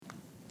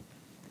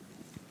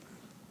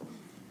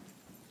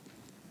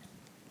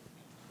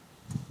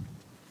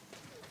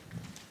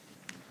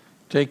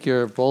Take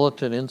your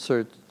bulletin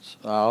inserts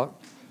out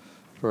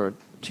for a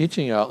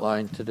teaching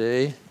outline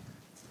today.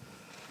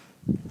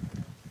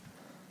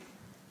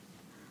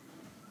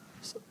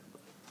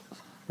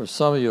 For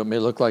some of you, it may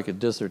look like a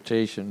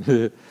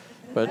dissertation,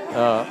 but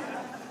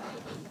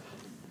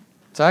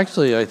it's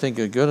actually, I think,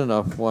 a good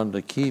enough one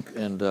to keep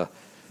and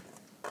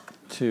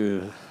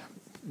to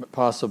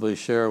possibly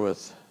share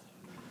with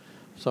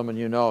someone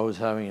you know who's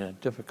having a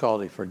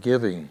difficulty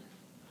forgiving.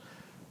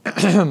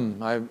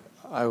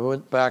 I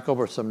went back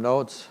over some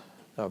notes,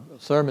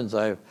 sermons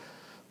I've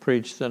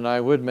preached, and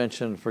I would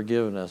mention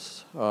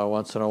forgiveness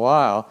once in a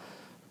while,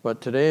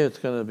 but today it's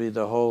going to be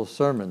the whole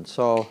sermon.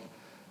 So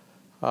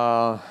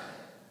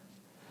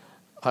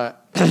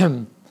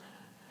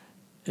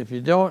if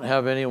you don't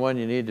have anyone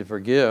you need to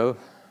forgive,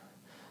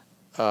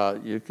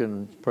 you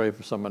can pray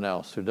for someone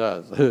else who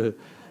does.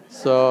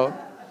 So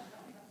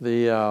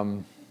I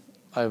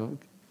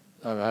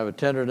have a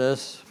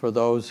tenderness for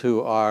those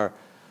who are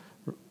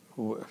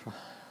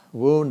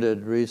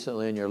wounded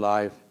recently in your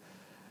life,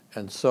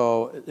 and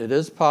so it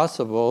is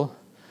possible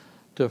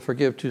to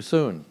forgive too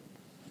soon.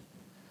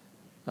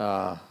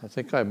 I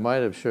think I might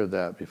have shared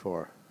that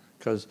before,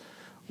 because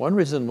one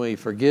reason we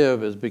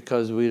forgive is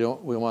because we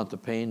want the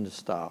pain to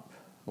stop.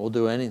 We'll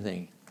do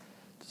anything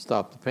to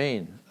stop the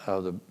pain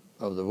of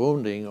the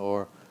wounding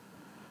or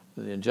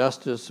the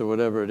injustice or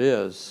whatever it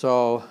is.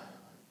 So,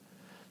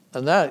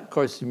 and that, of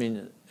course,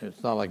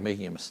 it's not like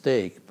making a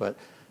mistake, but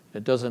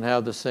it doesn't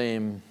have the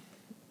same.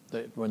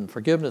 When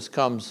forgiveness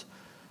comes,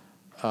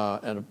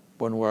 and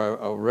when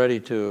we're ready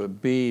to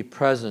be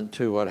present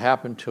to what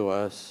happened to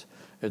us,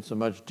 it's a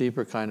much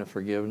deeper kind of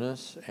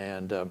forgiveness,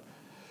 and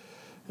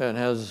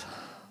has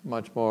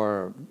much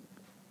more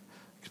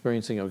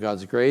experiencing of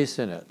God's grace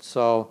in it.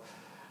 So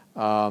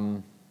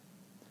I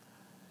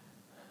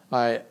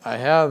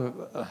have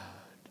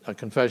a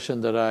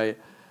confession that I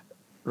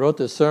wrote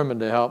this sermon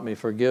to help me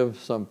forgive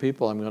some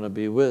people I'm going to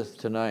be with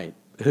tonight.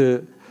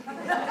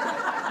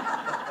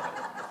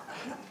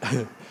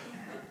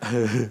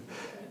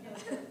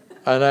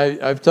 And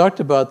I've talked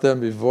about them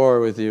before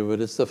with you,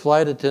 but it's the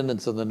flight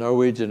attendants of the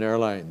Norwegian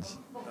Airlines.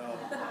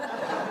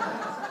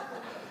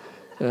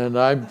 And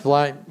I'm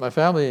flying, my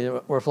family,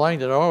 we're flying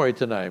to Norway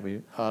tonight,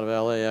 out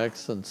of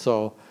LAX, and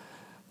so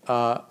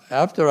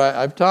after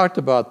I've talked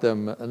about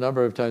them a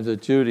number of times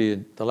with Judy,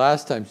 and the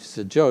last time she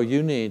said, "Joe,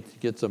 you need to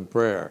get some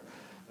prayer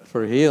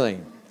for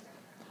healing."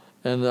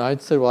 And I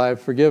said, "Well,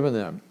 I've forgiven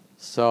them."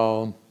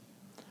 So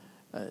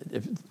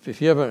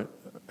if you haven't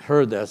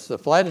heard this, the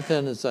flight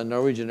attendants on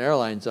Norwegian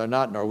Airlines are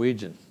not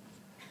Norwegian.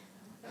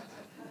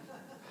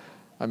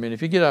 I mean,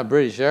 if you get on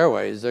British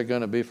Airways, they're going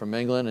to be from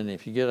England, and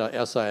if you get on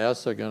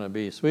SIS, they're going to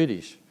be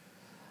Swedish.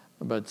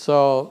 But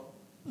so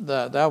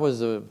that was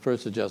the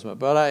first adjustment.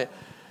 But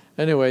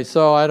anyway,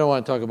 so I don't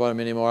want to talk about them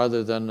anymore,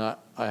 other than I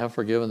have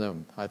forgiven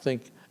them. I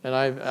think, and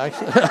I've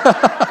actually,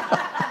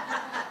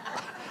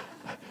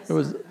 it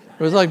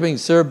was like being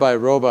served by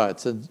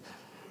robots, and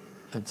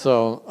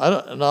so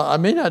I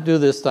may not do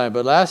this time,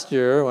 but last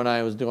year when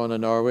I was going to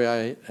Norway,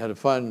 I had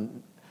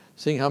fun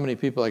seeing how many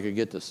people I could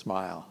get to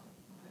smile.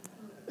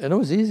 And it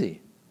was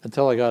easy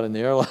until I got in the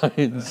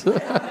airlines.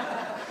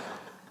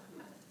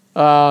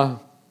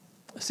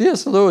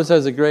 C.S. Lewis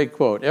has a great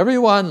quote.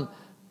 "Everyone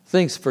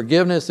thinks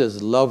forgiveness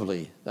is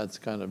lovely." That's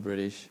kind of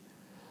British.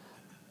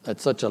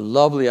 That's such a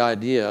lovely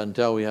idea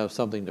until we have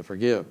something to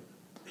forgive.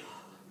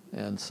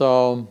 And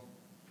so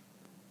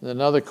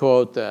another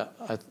quote that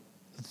I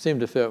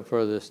seemed to fit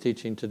for this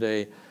teaching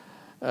today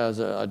as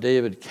a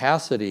David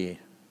Cassidy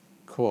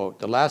quote.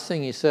 The last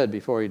thing he said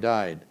before he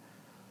died.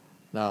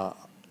 Now,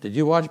 did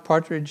you watch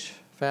Partridge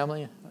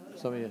Family?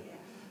 Some of you.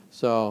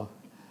 So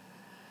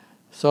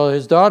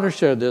his daughter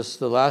shared this.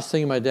 The last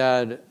thing my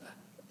dad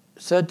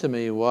said to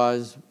me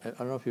was, I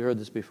don't know if you heard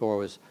this before,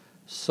 was,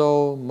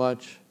 "So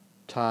much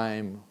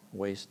time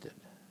wasted."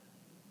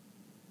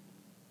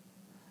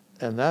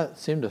 And that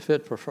seemed to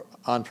fit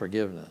on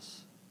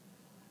forgiveness.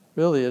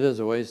 Really, it is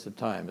a waste of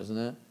time, isn't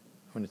it,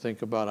 when you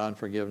think about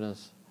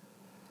unforgiveness?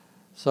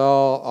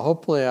 So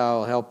hopefully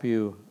I'll help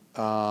you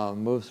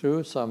move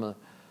through some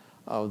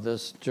of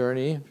this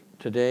journey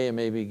today and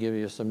maybe give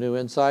you some new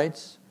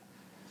insights.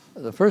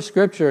 The first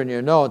scripture in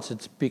your notes,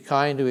 it's "Be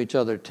kind to each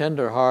other,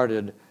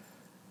 tender-hearted,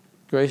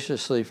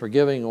 graciously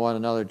forgiving one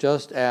another,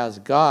 just as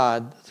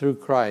God, through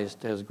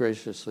Christ, has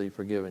graciously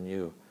forgiven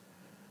you."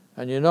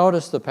 And you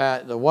notice the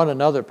one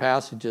another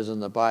passages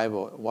in the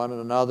Bible, one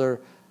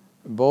another,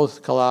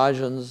 both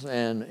Colossians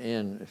and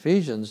in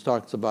Ephesians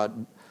talks about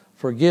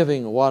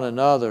forgiving one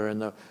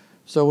another.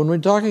 So when we're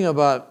talking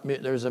about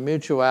there's a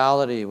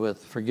mutuality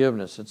with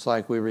forgiveness, it's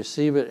like we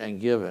receive it and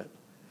give it.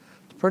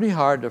 It's pretty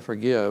hard to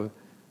forgive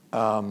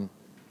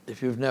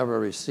if you've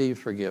never received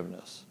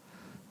forgiveness.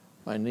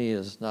 My knee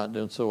is not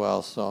doing so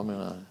well, so I'm going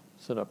to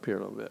sit up here a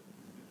little bit.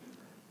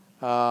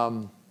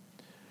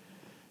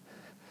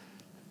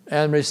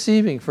 And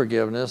receiving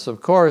forgiveness, of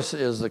course,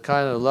 is the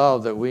kind of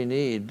love that we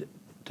need.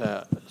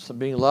 So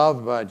being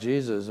loved by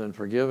Jesus and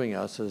forgiving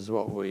us is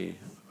what we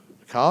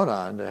count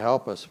on to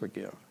help us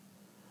forgive.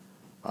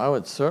 I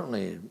would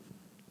certainly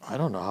I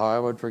don't know how I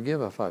would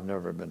forgive if I've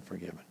never been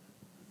forgiven.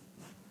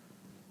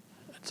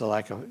 It's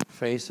like a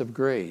face of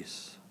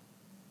grace.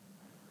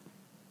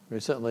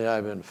 Recently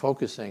I've been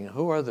focusing,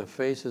 who are the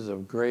faces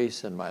of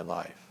grace in my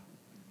life?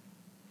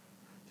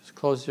 Just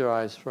close your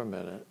eyes for a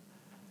minute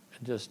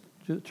and just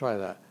try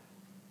that.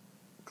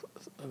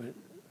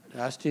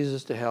 Ask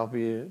Jesus to help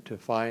you to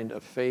find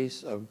a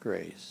face of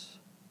grace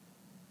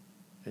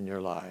in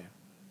your life.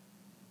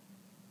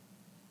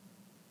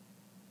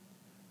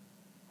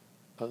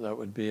 That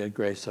would be a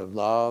grace of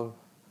love,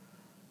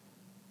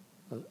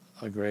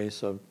 a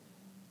grace of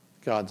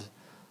God's,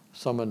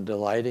 someone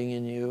delighting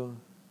in you,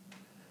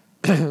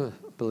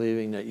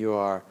 believing that you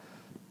are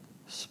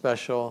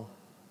special,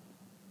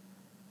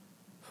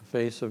 a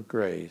face of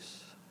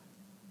grace.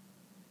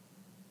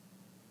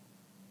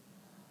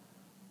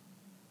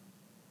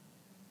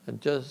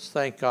 And just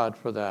thank God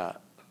for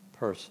that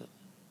person.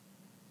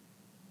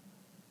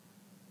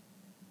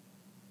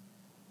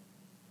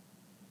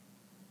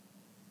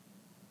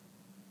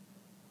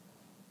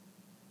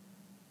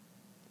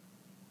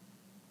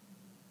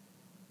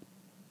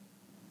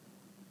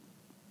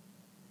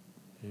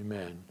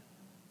 Amen.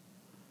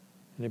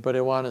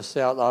 Anybody want to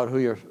say out loud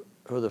who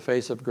the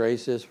face of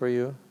grace is for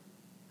you?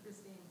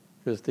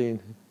 Christine.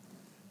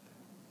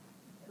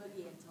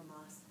 Hoodie and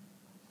Tomas.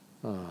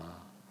 Sean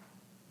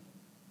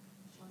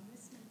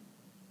Wiseman.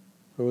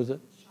 Who was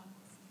it? Sean.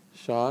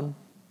 Sean?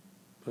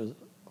 Was it?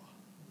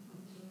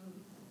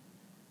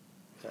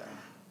 Yeah.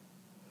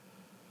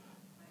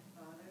 My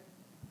father.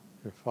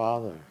 Your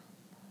father.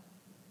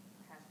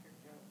 Pastor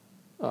Joe.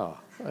 Oh,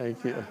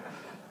 thank you.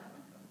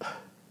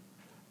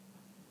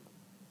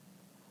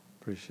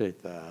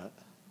 Appreciate that.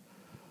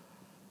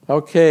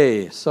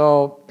 Okay,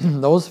 so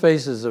those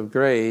faces of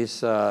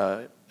grace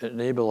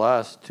enable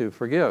us to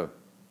forgive.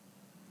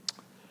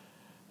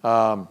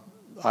 I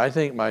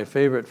think my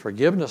favorite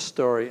forgiveness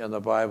story in the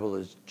Bible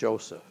is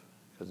Joseph,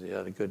 because he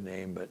had a good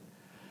name. But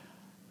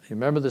you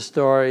remember the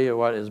story of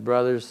what his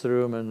brothers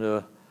threw him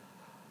into?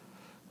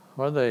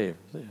 Well, they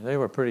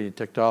were pretty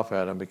ticked off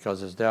at him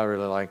because his dad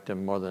really liked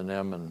him more than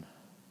them,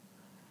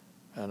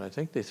 and I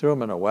think they threw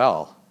him in a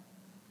well.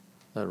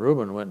 Then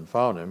Reuben went and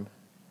found him,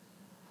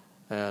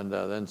 and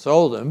then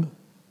sold him.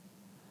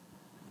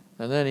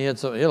 And then he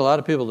had a lot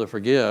of people to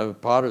forgive.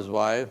 Potter's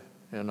wife,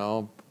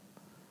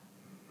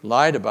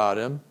 lied about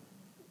him,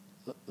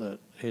 that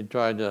he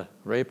tried to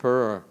rape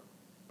her or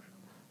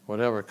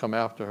whatever, come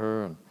after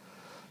her. And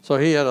so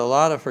he had a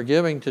lot of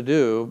forgiving to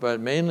do, but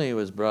mainly it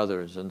was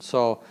brothers. And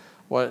so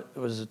what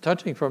was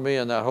touching for me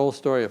in that whole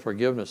story of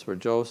forgiveness for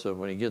Joseph,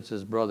 when he gets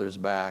his brothers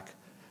back,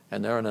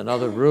 and they're in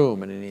another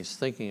room, and he's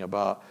thinking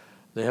about,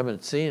 they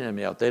haven't seen him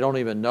yet. They don't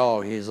even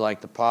know he's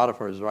like the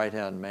Potiphar's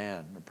right-hand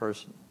man, the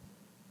person.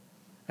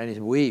 And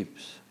he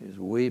weeps. He's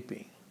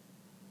weeping.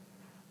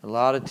 A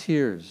lot of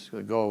tears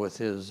go with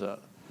his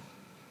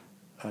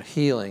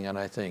healing, and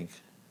I think,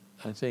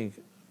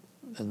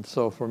 and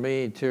so for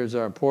me, tears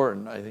are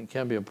important. I think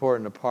can be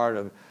important, a part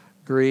of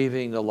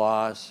grieving the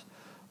loss,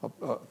 a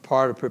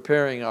part of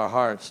preparing our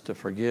hearts to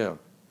forgive.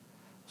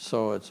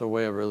 So it's a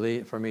way of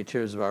relief. For me,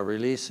 tears are about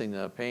releasing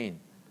the pain.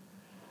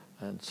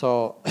 And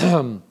so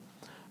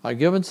I've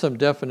given some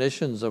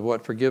definitions of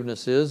what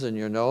forgiveness is in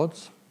your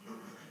notes,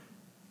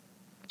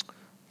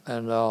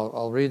 and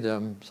I'll read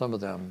them, some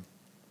of them.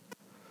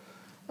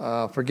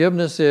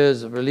 Forgiveness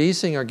is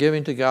releasing or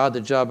giving to God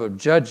the job of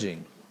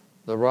judging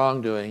the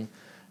wrongdoing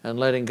and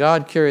letting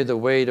God carry the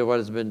weight of what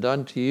has been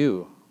done to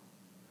you.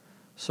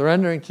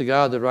 Surrendering to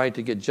God the right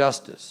to get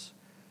justice.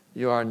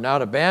 You are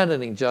not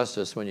abandoning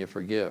justice when you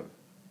forgive.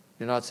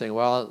 You're not saying,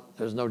 well,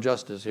 there's no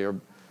justice here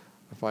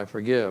if I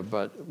forgive,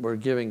 but we're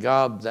giving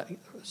God that,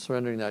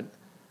 surrendering that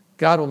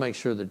God will make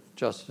sure that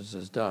justice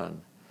is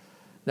done.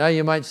 Now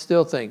you might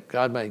still think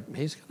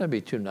he's going to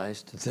be too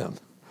nice to them.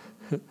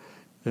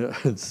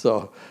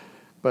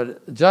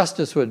 But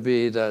justice would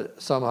be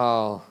that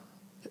somehow,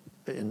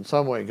 in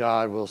some way,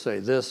 God will say,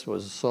 this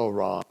was so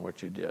wrong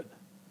what you did,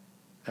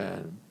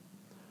 and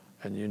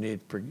you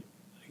need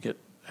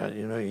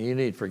you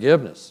need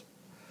forgiveness.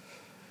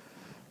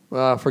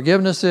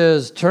 Forgiveness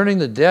is turning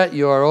the debt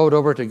you are owed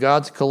over to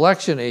God's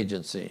collection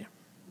agency,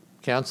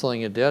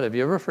 canceling a debt. Have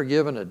you ever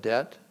forgiven a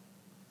debt?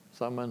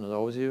 Someone that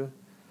owes you?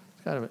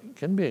 It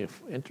can be an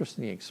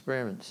interesting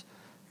experience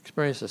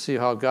to see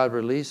how God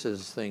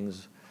releases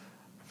things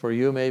for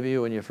you, maybe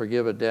when you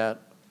forgive a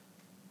debt.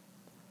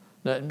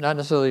 Not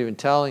necessarily even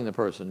telling the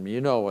person,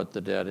 you know what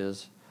the debt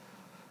is,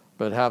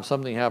 but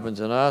something happens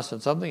in us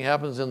and something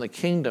happens in the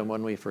kingdom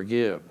when we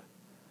forgive.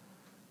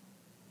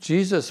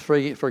 Jesus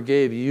forgave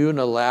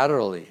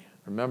unilaterally.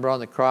 Remember on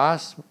the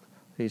cross?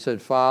 He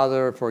said,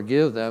 Father,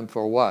 forgive them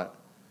for what?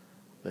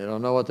 They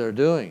don't know what they're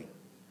doing.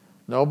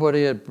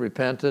 Nobody had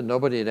repented.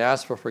 Nobody had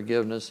asked for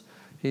forgiveness.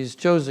 He's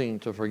choosing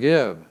to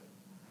forgive.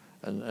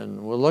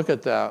 And we'll look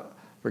at that.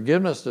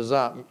 Forgiveness does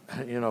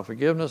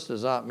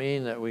not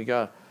mean that we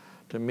got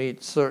to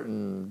meet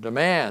certain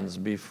demands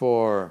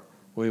before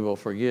we will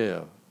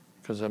forgive.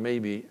 Because there may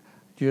be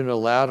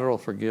unilateral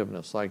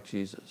forgiveness like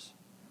Jesus.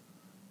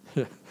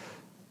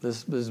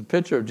 This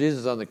picture of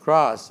Jesus on the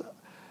cross,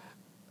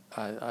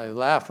 I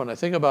laugh when I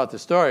think about the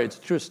story. It's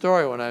a true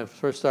story. When I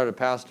first started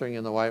pastoring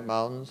in the White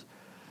Mountains,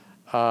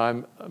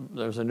 there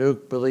was a new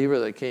believer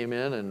that came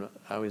in, and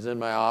I was in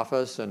my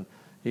office, and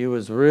he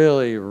was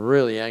really,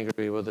 really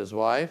angry with his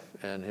wife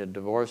and had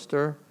divorced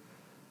her.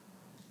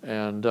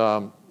 And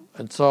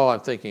so I'm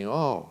thinking,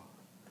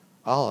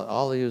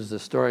 I'll use the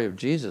story of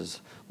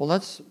Jesus. Well,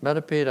 let's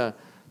meditate on,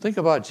 think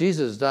about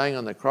Jesus dying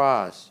on the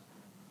cross.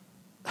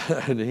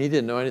 And he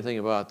didn't know anything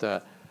about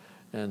that.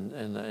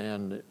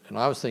 And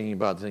I was thinking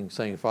about things,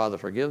 saying, Father,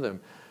 forgive them.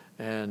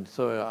 And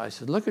so I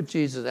said, look at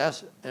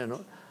Jesus.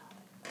 And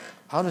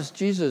how does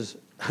Jesus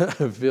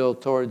feel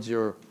towards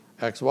your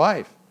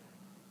ex-wife?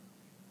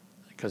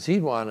 Because he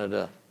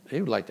would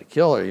like to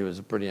kill her. He was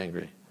pretty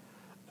angry.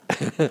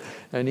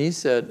 And he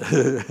said,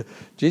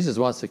 Jesus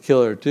wants to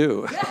kill her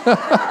too.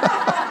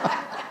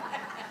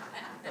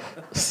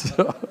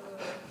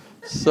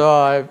 So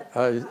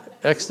I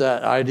X'd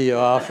that idea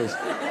off as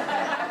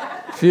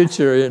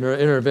future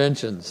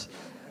interventions.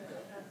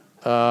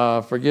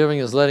 Forgiving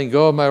is letting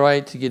go of my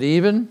right to get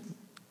even,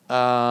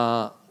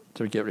 to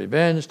get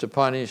revenge, to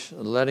punish,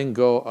 letting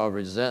go of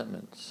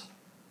resentments.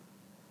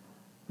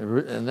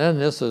 And then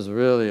this is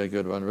really a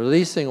good one.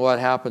 Releasing what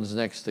happens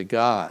next to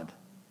God.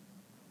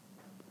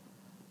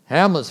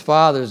 Hamlet's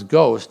father's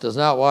ghost does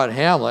not want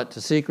Hamlet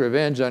to seek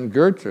revenge on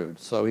Gertrude,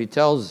 so he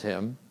tells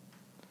him,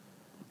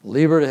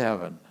 leave her to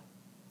heaven.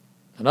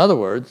 In other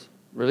words,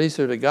 release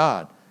her to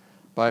God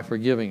by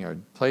forgiving her.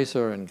 Place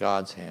her in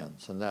God's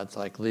hands, and that's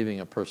like leaving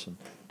a person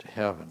to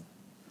heaven.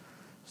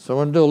 So I'm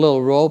going to do a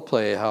little role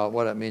play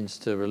what it means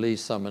to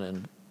release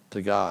someone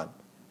to God.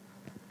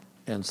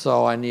 And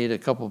so I need a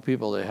couple of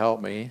people to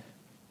help me.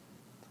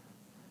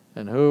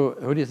 And who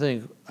do you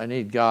think? I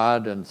need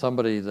God and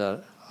somebody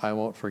that I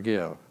won't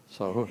forgive.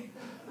 So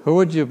who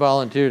would you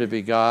volunteer to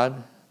be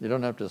God? You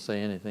don't have to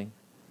say anything.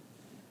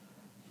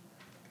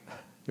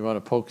 You want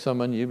to poke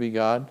someone, you be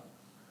God?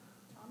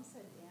 Mom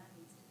said Dan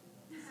needs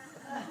to do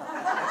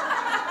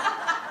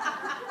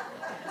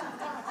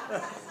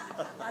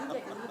it. I'm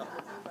getting even with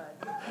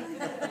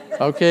you,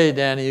 bud. Okay,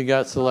 Danny, you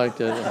got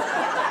selected. I don't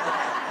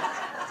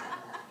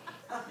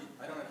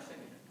understand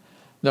anything.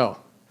 No.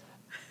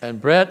 And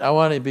Brett, I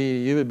want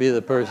you would be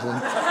the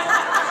person.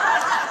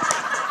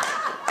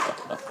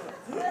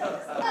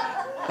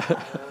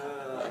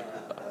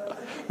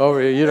 Over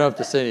here, you don't have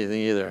to say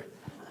anything either.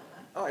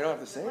 Oh, I don't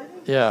have to say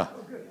anything? Yeah.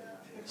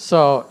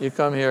 So you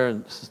come here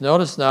and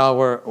notice now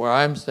where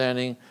I'm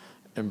standing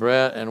and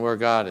Brett and where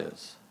God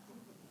is.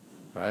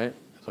 Right?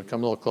 So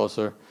come a little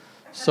closer.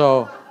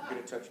 So You're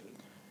going to touch me.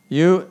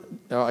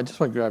 I just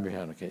want to grab your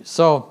hand, okay.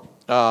 So,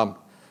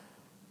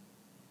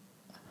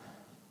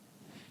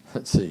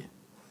 let's see.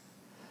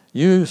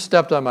 You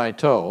stepped on my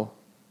toe,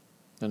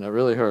 and it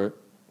really hurt,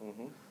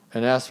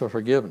 and asked for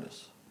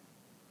forgiveness.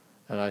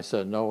 And I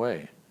said, no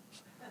way.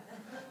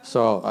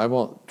 So I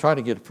won't try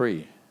to get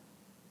free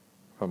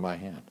from my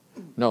hand.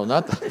 No,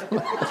 not that.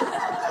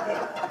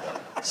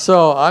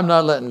 So I'm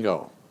not letting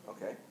go.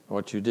 Okay.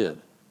 What you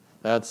did.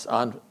 That's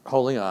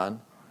holding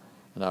on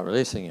and not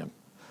releasing him.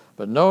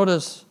 But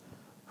notice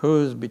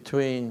who's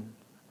between,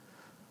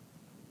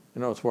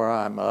 it's where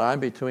I'm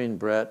between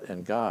Brett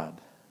and God.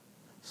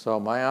 So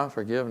my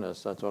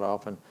unforgiveness, that's what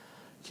often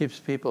keeps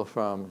people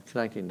from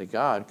connecting to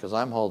God, because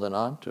I'm holding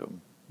on to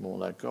him, won't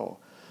let go.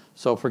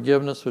 So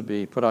forgiveness would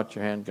be, put out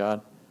your hand,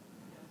 God.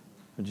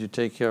 Would you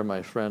take care of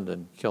my friend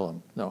and kill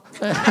him? No.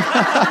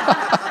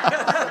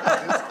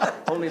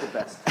 Only the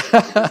best.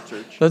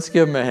 Church. Let's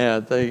give him a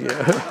hand. Thank you.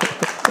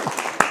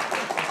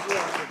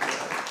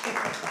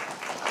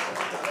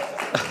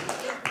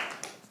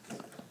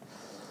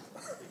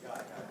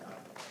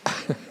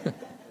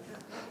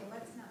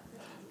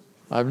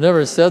 I've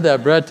never said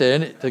that, Brett,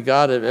 to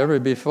God ever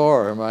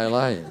before in my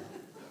life.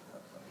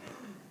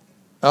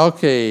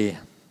 Okay.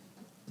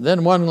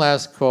 Then one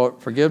last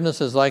quote.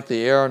 Forgiveness is like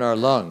the air in our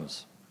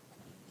lungs.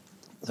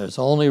 There's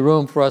only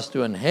room for us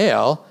to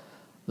inhale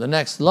the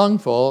next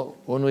lungful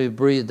when we've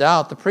breathed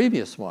out the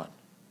previous one.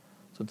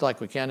 So it's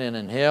like we can't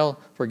inhale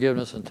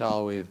forgiveness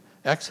until we've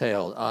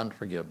exhaled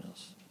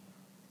unforgiveness.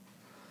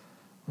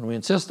 When we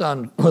insist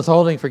on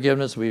withholding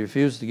forgiveness, we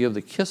refuse to give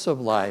the kiss of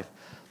life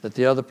that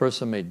the other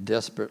person may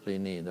desperately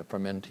need,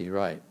 from N.T.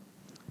 Wright.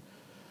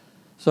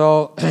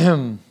 So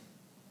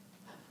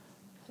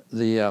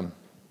the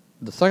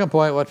second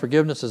point, what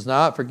forgiveness is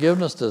not.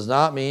 Forgiveness does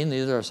not mean,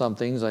 these are some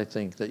things I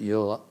think that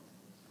you'll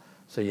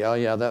say,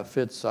 yeah, that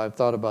fits, I've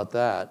thought about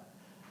that.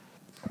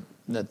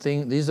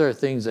 These are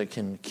things that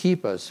can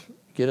keep us,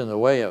 get in the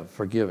way of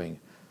forgiving,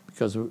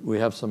 because we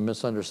have some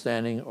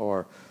misunderstanding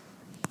or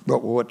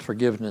what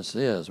forgiveness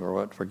is or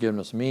what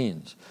forgiveness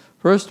means.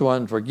 First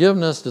one,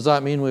 forgiveness does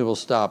not mean we will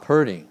stop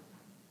hurting.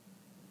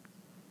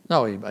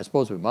 No, I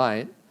suppose we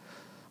might,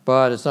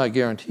 but it's not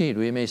guaranteed.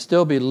 We may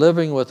still be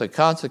living with the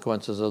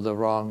consequences of the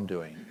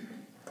wrongdoing.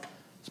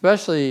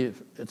 Especially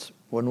it's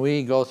when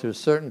we go through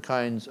certain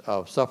kinds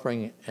of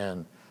suffering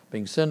and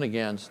being sinned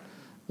against,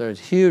 there's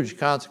huge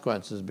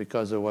consequences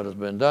because of what has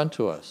been done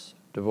to us.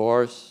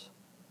 Divorce,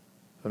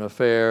 an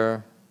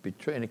affair,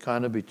 any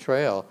kind of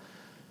betrayal.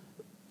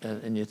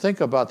 and you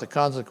think about the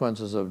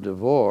consequences of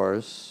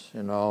divorce,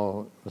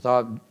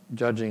 without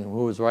judging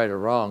who is right or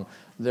wrong,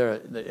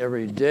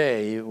 every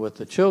day with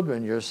the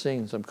children, you're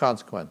seeing some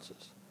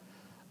consequences.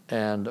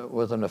 And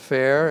with an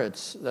affair,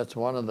 that's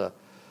one of the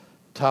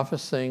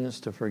toughest things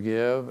to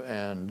forgive,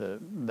 and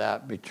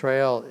that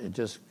betrayal, it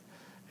just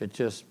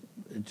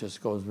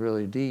goes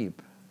really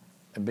deep.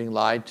 And being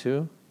lied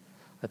to,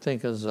 I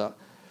think,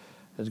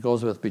 it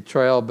goes with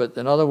betrayal. But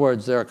in other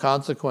words, there are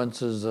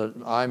consequences that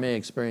I may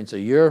experience a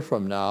year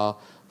from now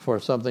for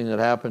something that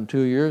happened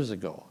 2 years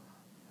ago.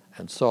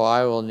 And so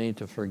I will need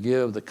to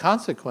forgive the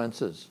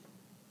consequences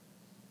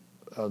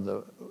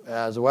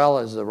as well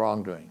as the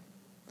wrongdoing.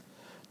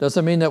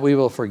 Doesn't mean that we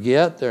will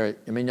forget. There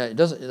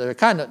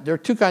are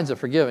two kinds of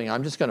forgiving.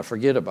 I'm just going to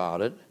forget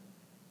about it.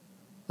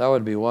 That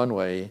would be one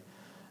way.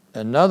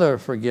 Another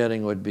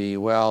forgetting would be,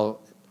 well,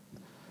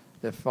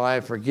 if I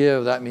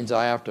forgive, that means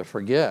I have to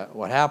forget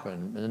what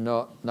happened. And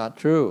no, not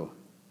true.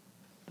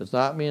 Does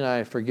not mean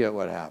I forget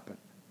what happened.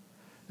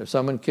 If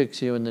someone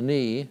kicks you in the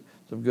knee,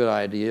 it's a good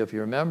idea if you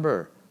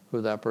remember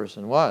who that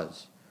person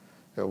was,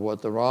 or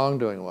what the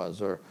wrongdoing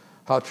was, or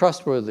how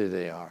trustworthy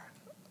they are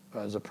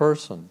as a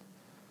person.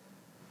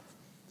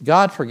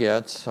 God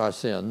forgets our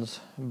sins,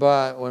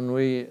 but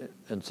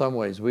in some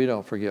ways, we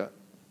don't forget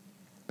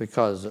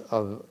because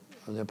of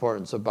the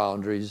importance of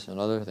boundaries and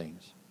other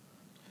things.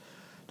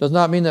 Does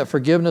not mean that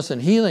forgiveness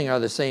and healing are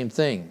the same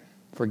thing.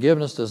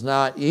 Forgiveness does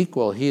not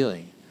equal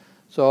healing.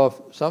 So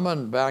if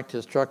someone backed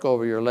his truck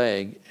over your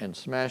leg and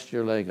smashed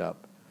your leg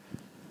up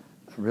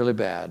really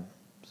bad,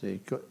 so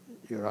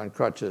you're on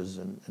crutches,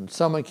 and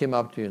someone came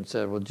up to you and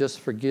said, well, just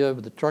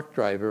forgive the truck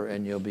driver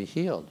and you'll be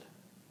healed.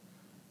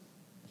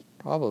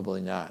 Probably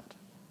not.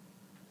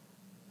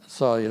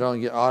 So you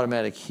don't get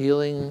automatic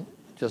healing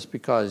just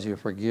because you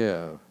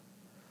forgive.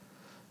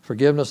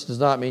 Forgiveness does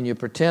not mean you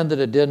pretend that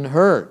it didn't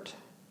hurt,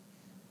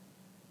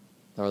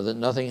 or that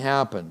nothing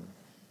happened,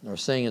 or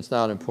saying it's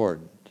not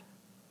important.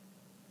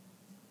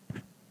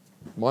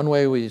 One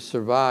way we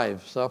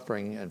survive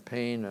suffering and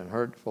pain and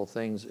hurtful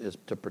things is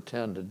to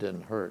pretend it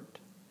didn't hurt.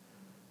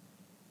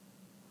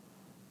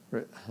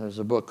 There's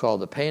a book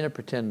called The Pain of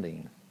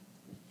Pretending.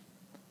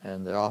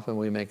 And often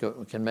we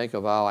can make a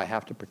vow, I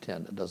have to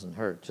pretend it doesn't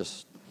hurt,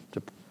 just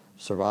to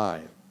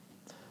survive.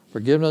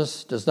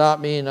 Forgiveness does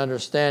not mean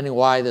understanding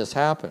why this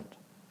happened,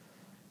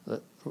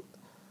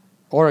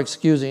 or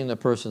excusing the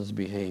person's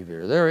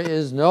behavior. There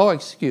is no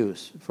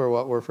excuse for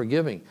what we're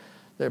forgiving.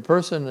 The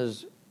person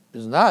is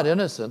not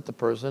innocent, the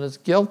person is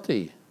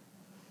guilty.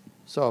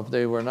 So if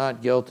they were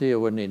not guilty, I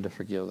wouldn't need to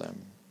forgive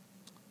them.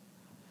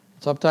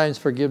 Sometimes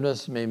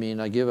forgiveness may mean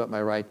I give up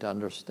my right to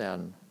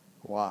understand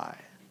why.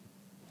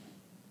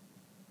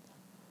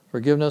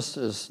 Forgiveness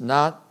does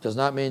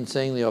not mean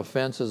saying the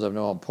offense is of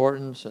no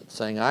importance. It's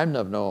saying I'm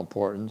of no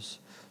importance.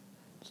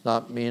 It does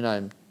not mean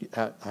I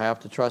have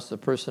to trust the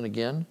person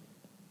again.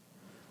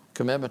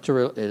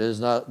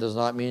 Does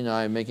not mean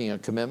I'm making a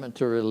commitment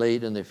to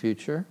relate in the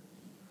future.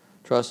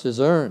 Trust is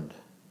earned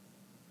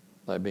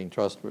by being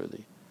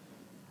trustworthy.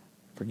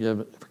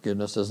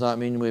 Forgiveness does not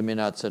mean we may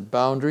not set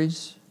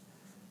boundaries,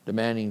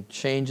 demanding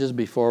changes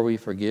before we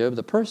forgive.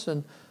 The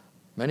person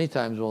many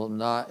times will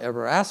not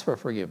ever ask for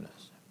forgiveness.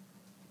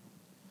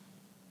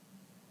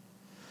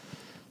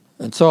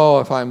 And so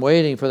if I'm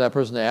waiting for that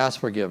person to ask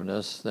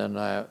forgiveness, then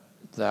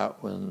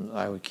when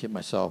I would keep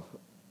myself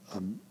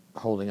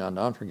holding on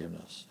to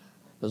unforgiveness.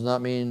 Does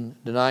not mean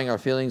denying our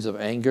feelings of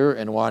anger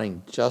and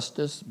wanting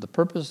justice. The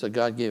purpose that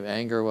God gave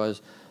anger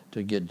was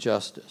to get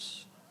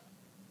justice.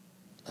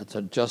 That's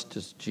a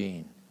justice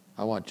gene.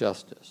 I want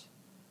justice.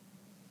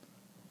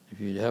 If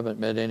you haven't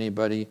met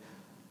anybody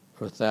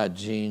with that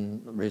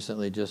gene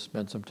recently, just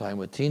spend some time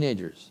with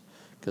teenagers,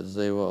 because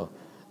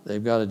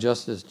they've got a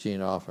justice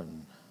gene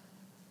often.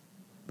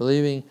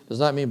 Believing does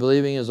not mean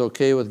believing is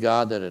okay with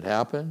God that it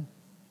happened.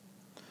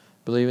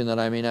 Believing that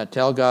I may not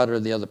tell God or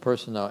the other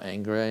person how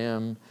angry I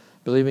am.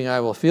 Believing I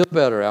will feel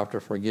better after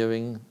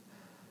forgiving.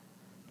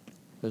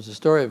 There's a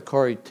story of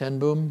Corrie ten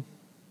Boom,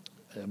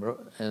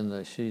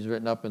 and she's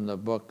written up in the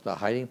book The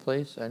Hiding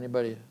Place.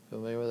 Anybody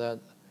familiar with that?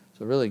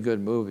 It's a really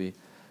good movie.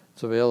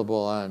 It's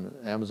available on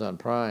Amazon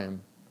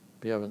Prime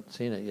if you haven't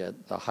seen it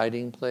yet. The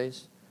Hiding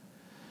Place.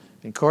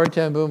 And Corrie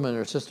ten Boom and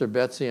her sister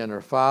Betsy and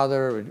her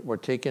father were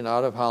taken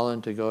out of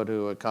Holland to go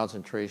to a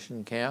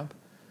concentration camp.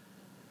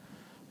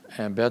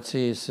 And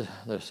Betsy's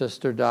their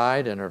sister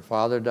died, and her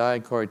father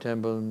died. Corrie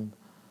ten Boom's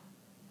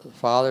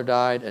father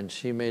died, and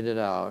she made it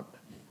out.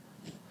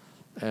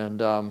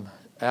 And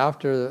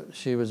after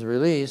she was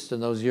released, in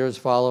those years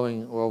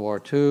following World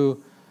War II,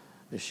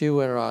 she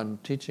went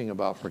around teaching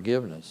about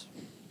forgiveness.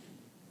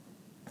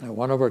 And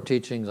one of her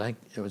teachings, I think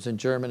it was in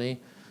Germany,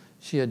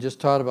 she had just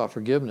taught about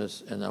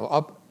forgiveness, and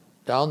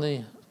down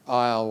the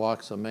aisle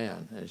walks a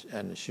man,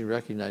 and she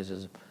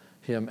recognizes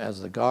him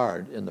as the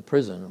guard in the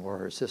prison where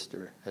her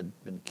sister had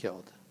been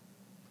killed.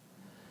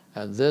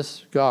 And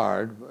this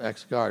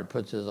ex-guard,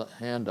 puts his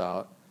hand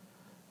out,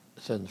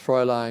 says,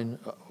 Fräulein,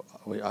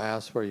 I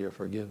ask for your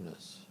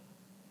forgiveness.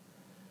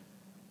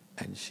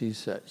 And she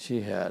said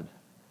she had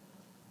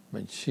I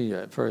mean, she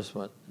at first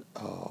went,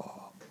 it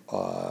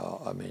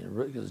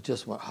was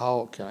just,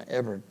 how can I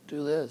ever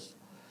do this?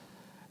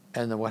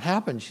 And then what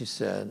happened, she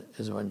said,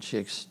 is when she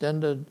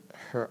extended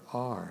her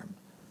arm,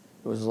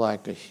 it was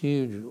like a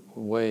huge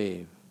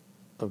wave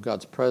of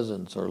God's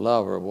presence or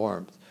love or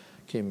warmth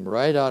came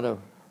right out of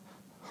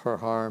her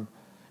arm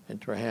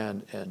into her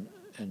hand,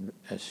 and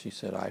as she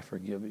said, I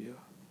forgive you.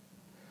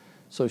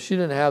 So she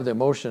didn't have the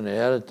emotion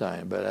ahead of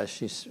time, but as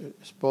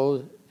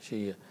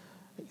she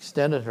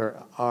extended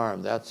her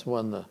arm, that's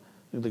when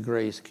the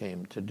grace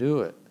came to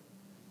do it.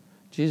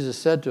 Jesus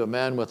said to a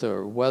man with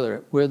a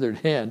withered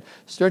hand,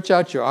 stretch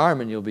out your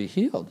arm and you'll be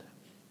healed.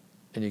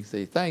 And you can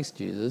say, thanks,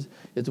 Jesus.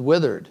 It's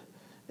withered,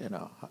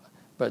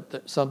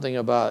 But something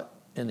about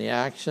in the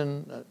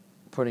action,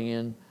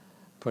 putting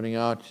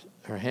out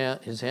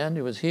his hand,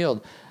 he was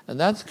healed. And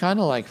that's kind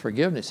of like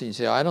forgiveness. And you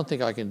say, I don't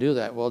think I can do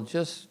that. Well,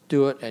 just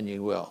do it and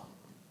you will.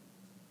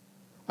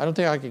 I don't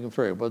think I can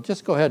forgive. Well,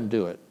 just go ahead and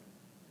do it.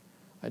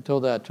 I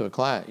told that to a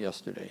client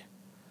yesterday.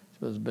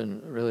 She has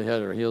been really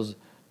had her heels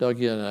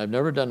dug in, and I've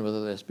never done with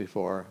this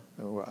before.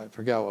 I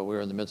forgot what we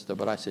were in the midst of,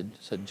 but I said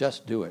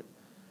just do it.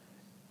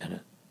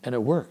 And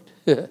it worked.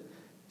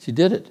 She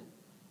did it.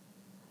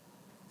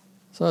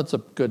 So that's a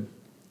good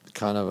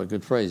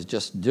phrase.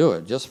 Just do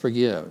it. Just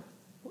forgive.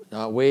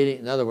 Not waiting.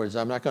 In other words,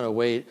 I'm not going to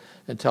wait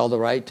until the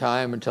right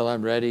time, until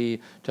I'm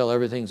ready, until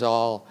everything's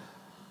all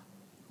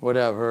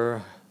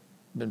whatever,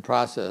 been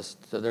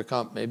processed. So there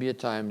comes maybe a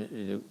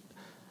time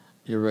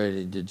you're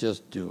ready to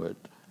just do it.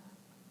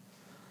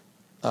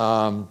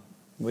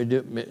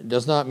 It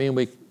does not mean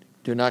we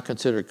do not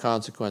consider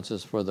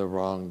consequences for the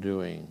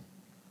wrongdoing.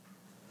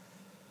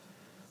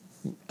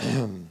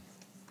 Turn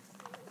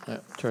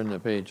the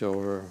page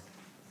over.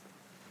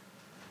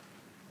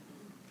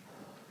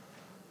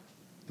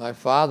 My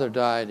father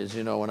died, as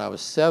you know, when I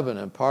was 7,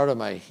 and part of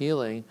my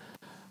healing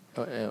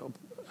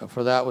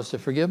for that was to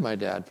forgive my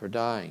dad for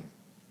dying.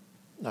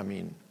 I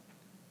mean,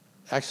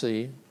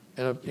 actually,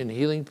 in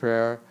healing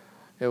prayer,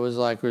 it was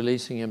like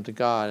releasing him to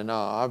God. And now,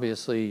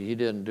 obviously, he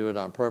didn't do it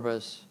on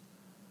purpose.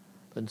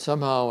 But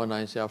somehow, when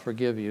I say, I'll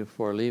forgive you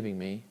for leaving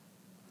me,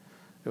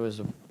 it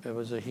was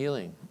a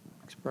healing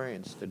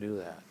experience to do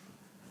that.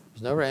 I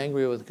was never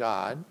angry with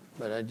God,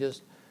 but I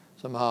just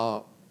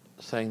somehow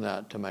saying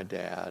that to my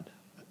dad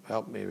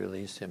helped me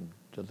release him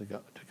to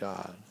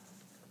God.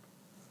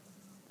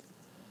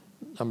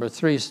 Number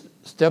 3,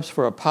 steps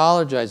for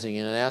apologizing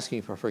and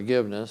asking for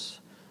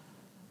forgiveness.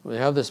 We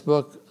have this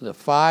book, The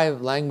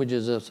 5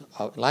 Languages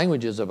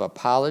of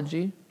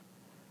Apology.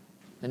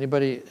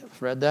 Anybody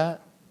read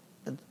that?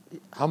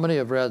 How many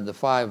have read the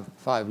five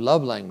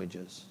love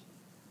languages?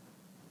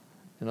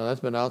 That's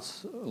been out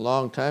a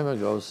long time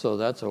ago, so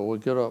that's a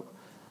good.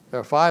 There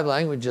are 5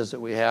 languages that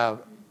we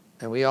have,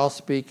 and we all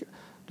speak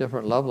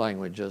different love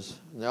languages.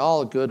 They're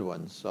all good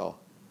ones, so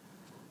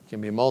it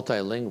can be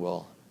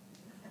multilingual.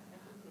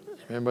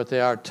 Remember what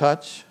they are: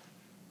 touch,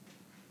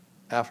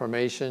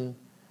 affirmation,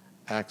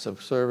 acts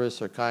of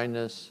service or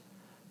kindness,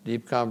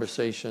 deep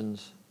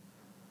conversations,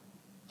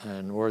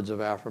 and words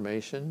of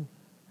affirmation.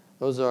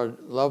 Those are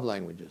love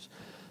languages.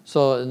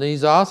 So and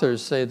these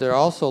authors say they're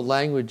also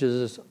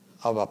languages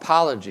of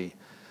apology.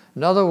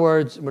 In other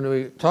words, when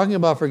we're talking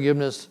about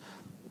forgiveness,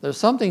 there's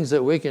some things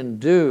that we can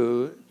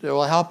do that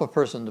will help a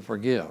person to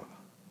forgive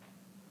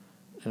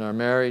in our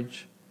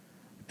marriage,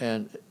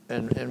 and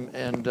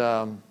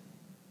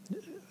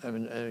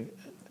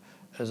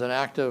as an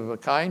act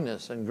of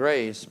kindness and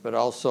grace, but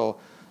also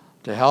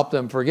to help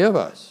them forgive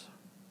us.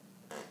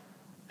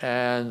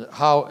 And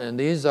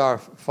these are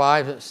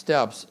 5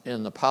 steps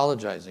in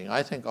apologizing.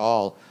 I think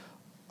all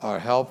are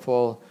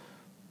helpful.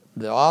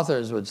 The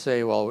authors would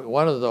say, well,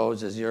 one of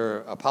those is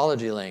your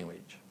apology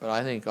language, but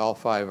I think all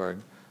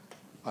 5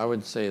 I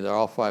would say they're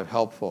all 5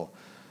 helpful.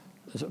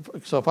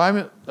 So if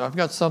I've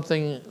got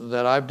something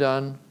that I've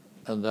done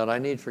and that I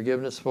need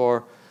forgiveness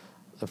for,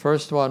 the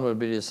first one would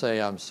be to say,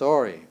 I'm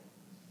sorry.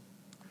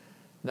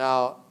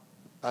 Now,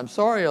 I'm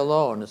sorry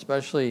alone,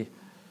 especially,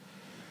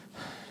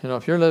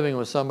 if you're living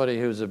with somebody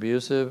who's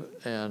abusive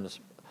and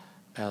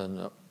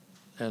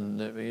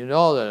you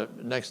know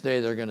that next day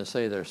they're going to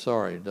say they're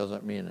sorry. It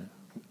doesn't mean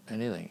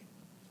anything.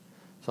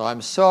 So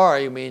I'm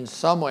sorry means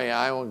some way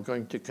I'm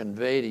going to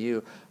convey to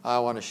you, I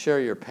want to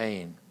share your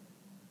pain.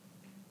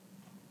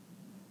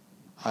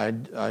 I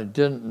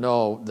didn't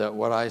know that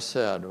what I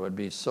said would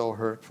be so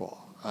hurtful.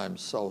 I'm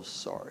so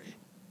sorry.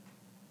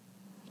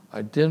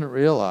 I didn't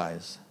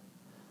realize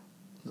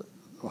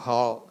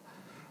how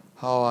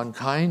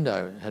unkind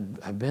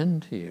I've been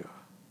to you.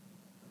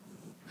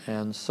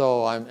 And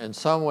so in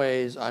some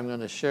ways, I'm going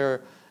to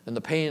share in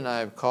the pain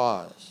I've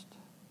caused.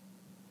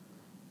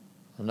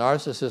 A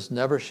narcissist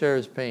never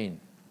shares pain.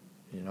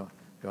 If you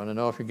want to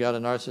know if you've got a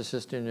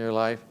narcissist in your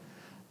life,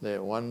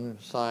 the one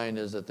sign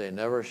is that they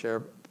never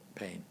share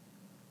pain.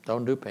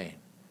 Don't do pain.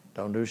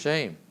 Don't do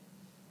shame.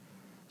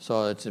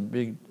 So it's a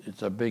big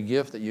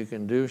gift that you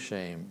can do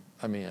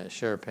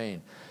share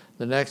pain.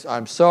 The next,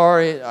 I'm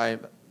sorry,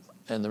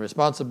 and the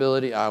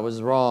responsibility, I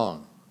was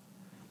wrong.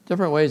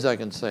 different ways I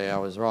can say I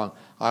was wrong.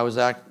 I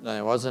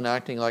wasn't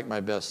acting like my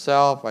best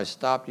self. I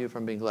stopped you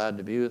from being glad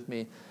to be with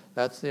me.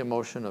 That's the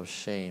emotion of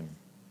shame.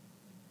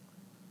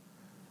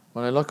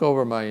 When I look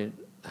over my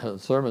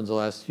sermons the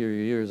last few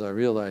years, I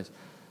realize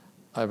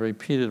I've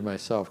repeated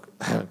myself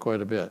quite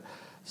a bit.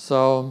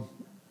 So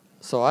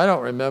I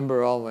don't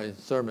remember all my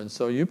sermons,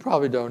 so you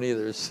probably don't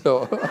either.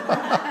 So,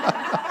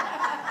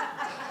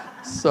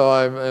 so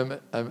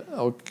I'm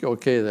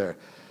okay there.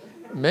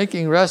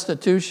 Making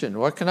restitution.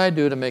 What can I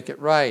do to make it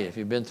right? If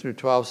you've been through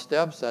 12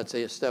 steps, that's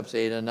steps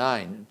 8 and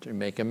 9 to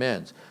make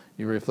amends.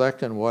 You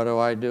reflect on what do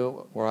I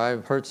do where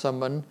I've hurt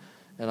someone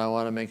and I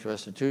want to make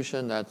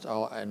restitution.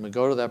 And we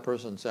go to that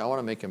person and say, I want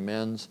to make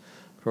amends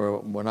for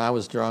when I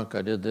was drunk,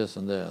 I did this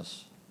and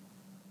this.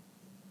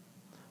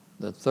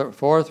 The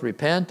fourth,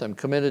 repent. I'm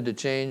committed to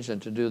change and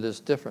to do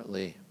this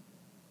differently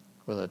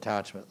with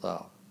attachment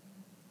love.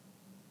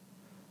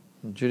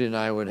 And Judy and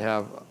I would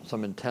have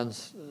some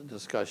intense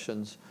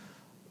discussions.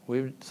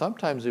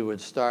 Sometimes we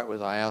would start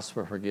with, I ask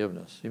for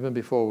forgiveness, even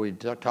before we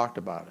talked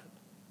about it.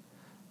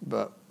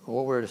 But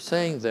what we're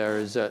saying there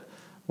is that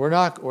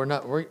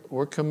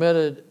we're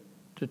committed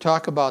to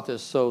talk about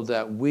this so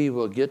that we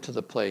will get to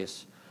the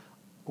place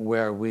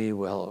where we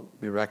will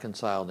be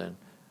reconciled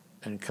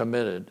and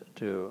committed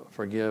to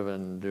forgive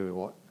and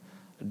do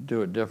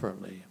it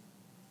differently.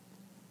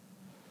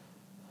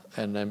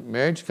 And in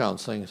marriage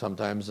counseling,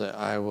 sometimes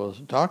I will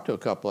talk to a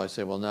couple. I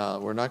say, well, now,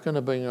 we're not going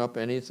to bring up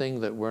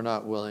anything that we're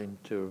not willing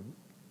to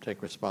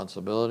take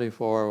responsibility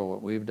for or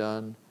what we've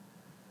done.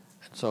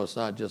 And so it's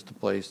not just a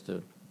place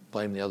to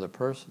blame the other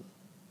person.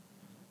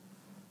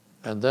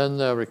 And then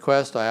the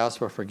request, I ask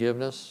for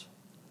forgiveness.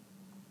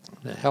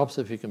 And it helps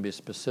if you can be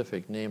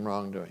specific, name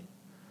wrongdoing.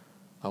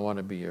 I want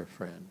to be your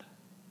friend.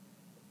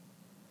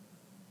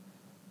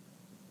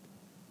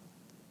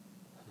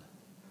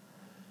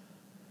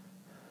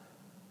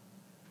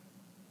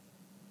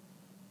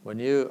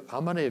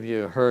 How many of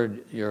you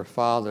heard your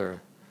father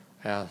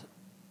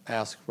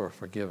ask for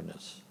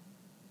forgiveness?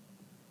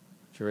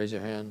 Would you raise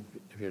your hand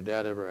if your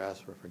dad ever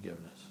asked for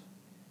forgiveness?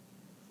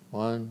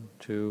 1,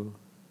 2,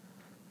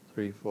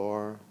 3,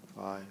 4,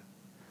 5.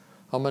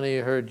 How many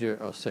heard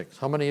 6.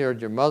 How many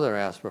heard your mother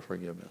ask for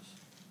forgiveness?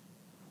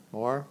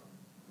 More?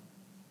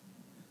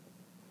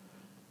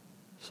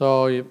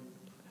 And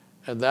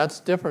that's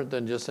different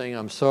than just saying,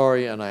 I'm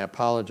sorry and I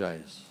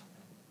apologize.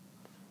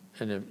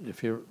 And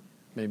if you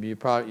may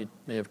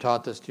have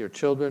taught this to your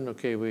children.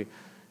 Okay, you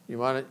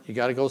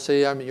got to go say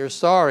you're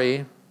sorry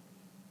to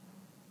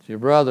your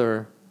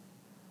brother,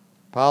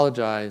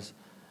 apologize,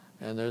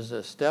 and there's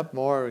a step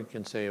more we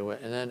can say, and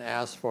then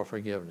ask for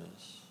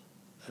forgiveness.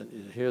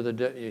 You hear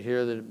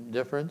the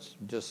difference?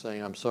 Just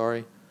saying I'm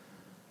sorry,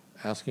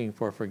 asking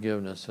for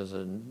forgiveness is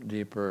a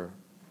deeper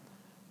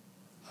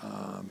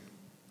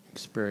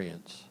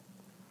experience.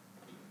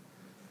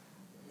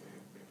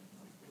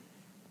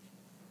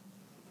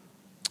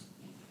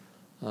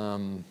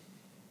 I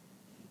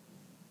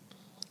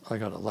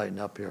got to lighten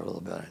up here a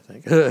little bit, I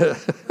think.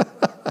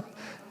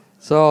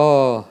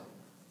 So,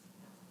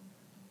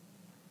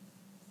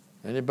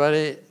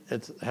 anybody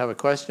have a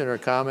question or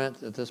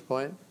comment at this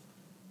point?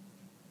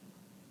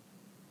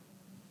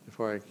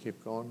 Before I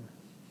keep going?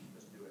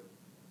 Let's do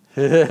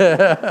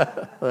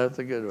it. That's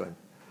a good one.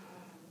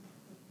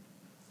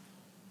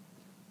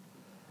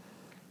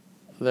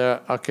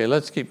 Okay,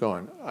 let's keep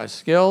going.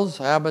 Skills,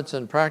 habits,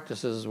 and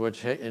practices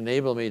which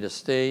enable me to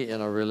stay in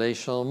a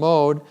relational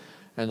mode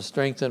and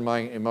strengthen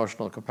my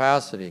emotional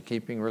capacity.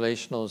 Keeping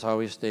relational is how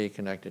we stay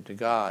connected to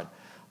God.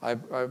 I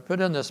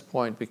put in this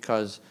point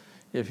because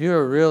if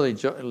you're really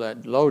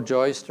low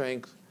joy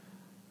strength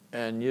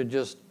and you're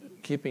just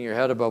keeping your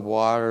head above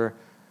water,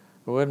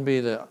 it wouldn't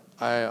be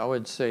I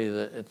would say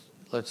that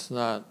it's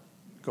not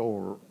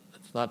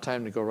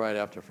time to go right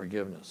after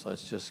forgiveness.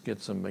 Let's just get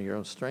some of your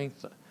own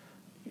strength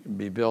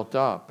be built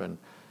up and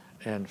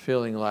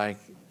feeling like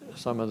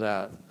some of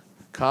that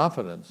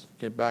confidence,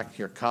 get back to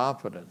your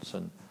confidence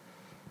and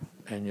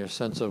your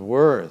sense of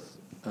worth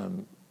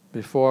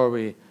before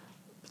we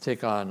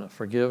take on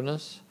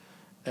forgiveness.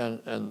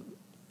 And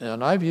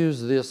I've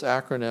used this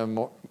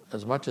acronym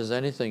as much as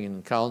anything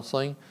in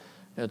counseling.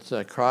 It's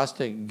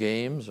acrostic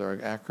games or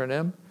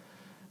acronym.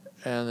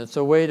 And it's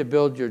a way to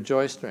build your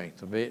joy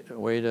strength, a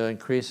way to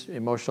increase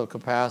emotional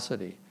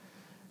capacity.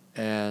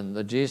 And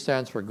the G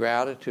stands for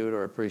gratitude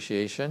or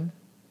appreciation.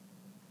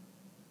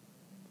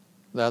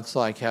 That's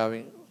like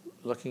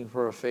looking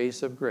for a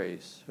face of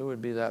grace. Who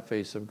would be that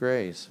face of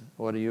grace?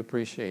 What do you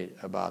appreciate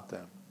about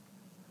them?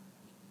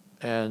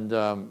 And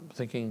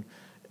thinking,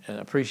 and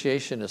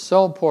appreciation is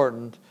so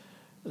important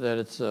that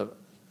it's the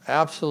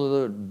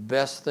absolute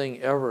best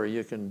thing ever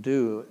you can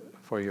do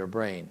for your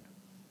brain.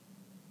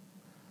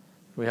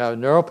 We have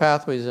neural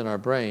pathways in our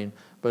brain,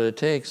 but it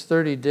takes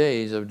 30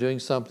 days of doing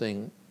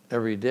something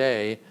every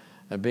day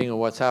and being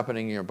what's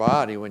happening in your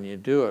body when you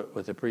do it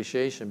with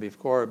appreciation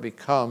before it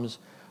becomes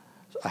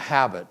a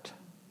habit.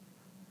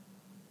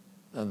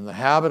 And the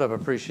habit of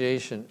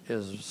appreciation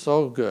is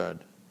so good.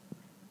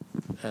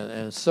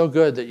 And it's so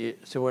good that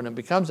so when it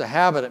becomes a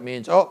habit, it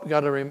means, I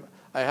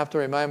I have to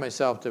remind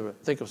myself to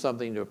think of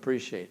something to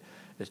appreciate.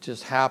 It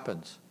just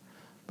happens.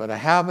 But a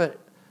habit,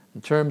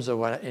 in terms of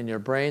what in your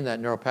brain, that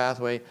neural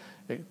pathway,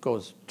 it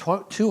goes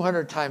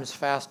 200 times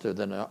faster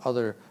than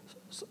other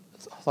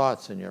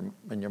thoughts in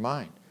your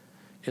mind.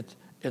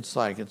 It's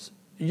like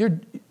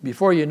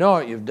before you know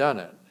it, you've done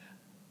it.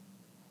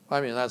 I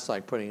mean, that's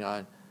like putting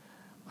on.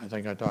 I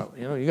think I thought,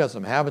 you got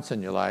some habits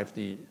in your life.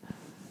 You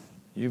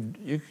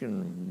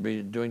can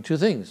be doing two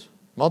things,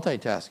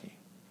 multitasking.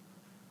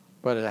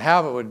 But a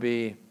habit would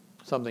be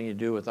something you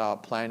do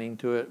without planning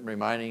to it,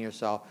 reminding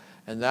yourself,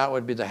 and that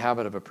would be the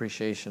habit of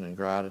appreciation and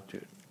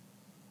gratitude.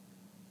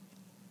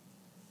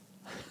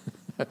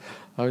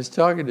 I was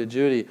talking to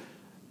Judy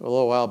a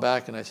little while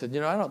back, and I said,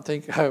 I don't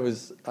think I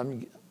was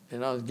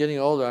getting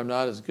older, I'm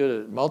not as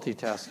good at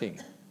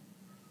multitasking.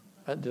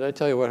 Did I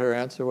tell you what her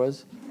answer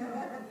was?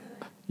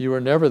 You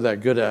were never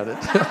that good at it.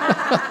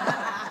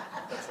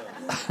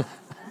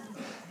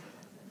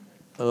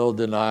 A little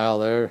denial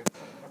there.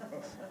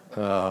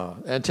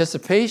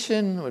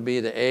 Anticipation would be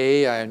the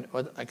A.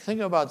 I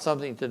think about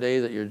something today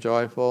that you're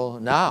joyful.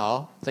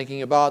 Now,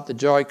 thinking about the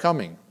joy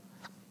coming.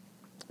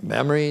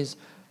 Memories,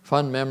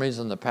 fun memories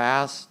in the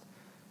past.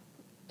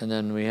 And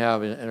then we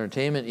have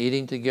entertainment,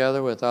 eating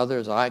together with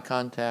others, eye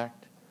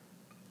contact.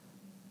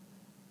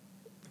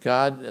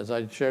 God, as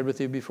I shared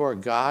with you before,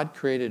 God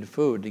created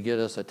food to get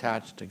us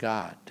attached to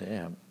God, to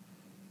Him.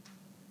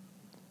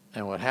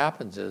 And what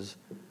happens is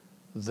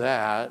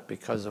that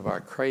because of our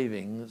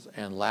cravings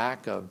and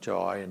lack of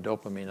joy and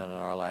dopamine in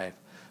our life,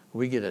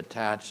 we get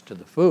attached to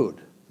the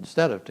food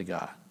instead of to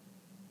God.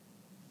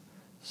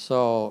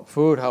 So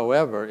food,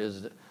 however,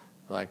 is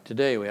like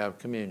today we have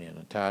communion,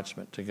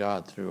 attachment to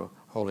God through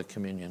Holy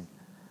Communion.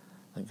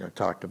 I think I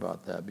talked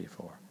about that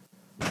before.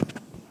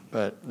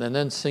 And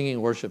then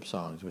singing worship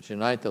songs, which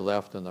unite the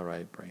left and the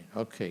right brain.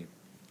 Okay,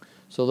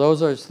 so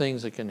those are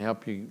things that can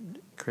help you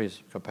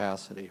increase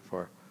capacity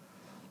for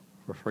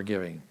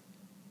forgiving.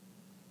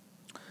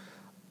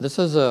 This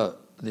is a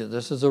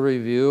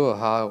review of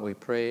how we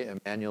pray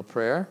Emmanuel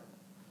prayer,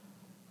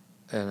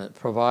 and it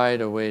provide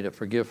a way to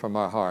forgive from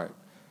our heart.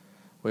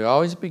 We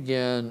always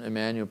begin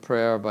Emmanuel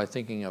prayer by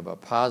thinking of a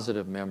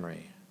positive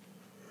memory.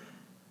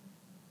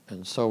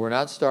 And so we're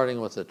not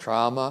starting with the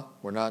trauma.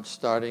 We're not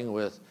starting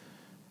with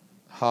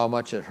how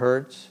much it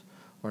hurts.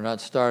 We're not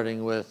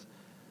starting with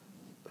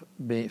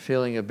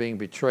feeling of being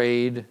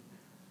betrayed,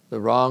 the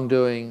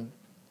wrongdoing.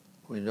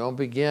 We don't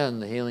begin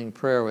the healing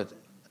prayer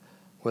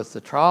with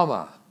the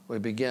trauma. We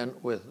begin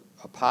with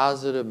a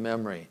positive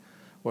memory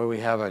where we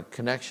have a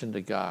connection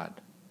to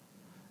God.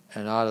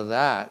 And out of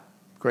that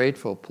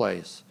grateful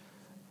place,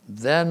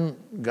 then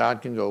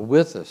God can go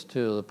with us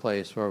to the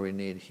place where we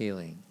need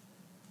healing.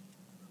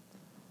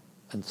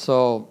 And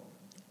so,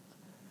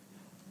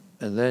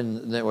 and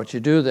then what you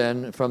do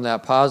then, from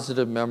that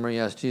positive memory,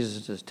 ask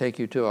Jesus to take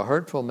you to a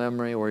hurtful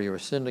memory where you were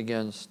sinned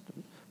against.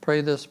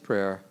 Pray this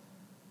prayer.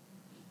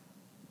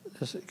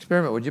 Just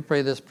experiment. Would you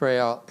pray this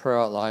prayer out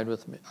loud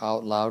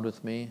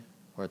with me,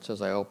 where it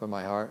says, I open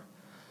my heart?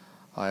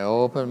 I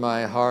open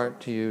my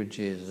heart to you,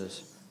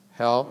 Jesus.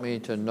 Help me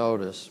to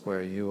notice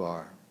where you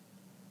are.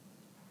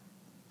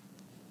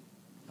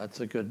 That's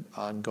a good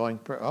ongoing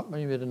prayer. Help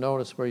me to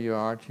notice where you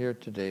are here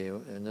today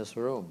in this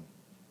room.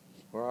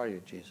 Where are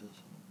you, Jesus?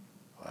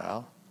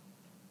 Well,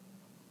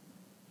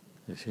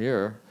 He's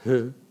here.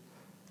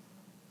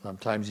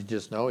 Sometimes you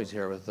just know He's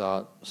here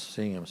without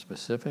seeing Him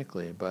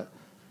specifically, but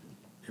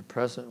you're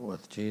present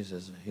with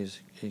Jesus.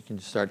 You can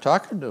start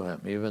talking to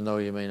Him, even though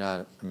you may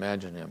not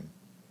imagine Him.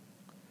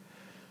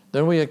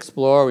 Then we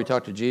explore, we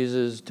talk to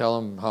Jesus, tell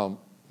Him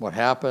what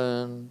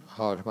happened,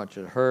 how much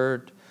it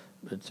hurt.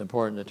 It's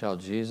important to tell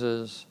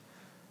Jesus,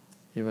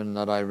 even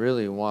that I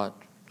really want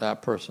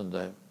that person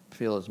to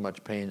feel as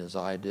much pain as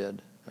I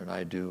did, and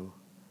I do.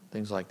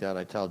 Things like that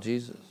I tell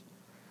Jesus.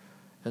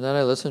 And then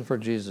I listen for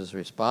Jesus'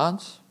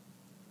 response.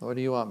 What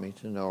do you want me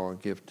to know or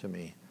give to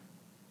me?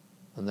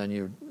 And then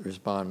you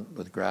respond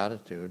with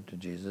gratitude to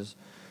Jesus.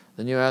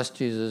 Then you ask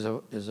Jesus,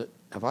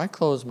 have I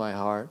closed my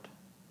heart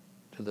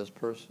to this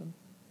person?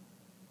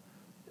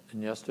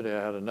 And yesterday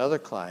I had another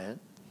client,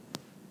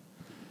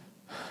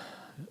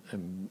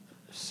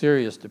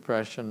 serious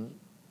depression.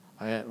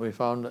 We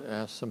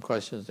asked some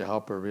questions to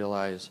help her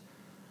realize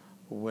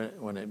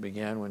when it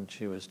began when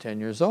she was 10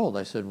 years old.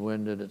 I said,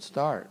 when did it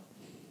start?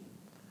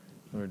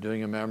 We were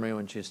doing a memory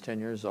when she was 10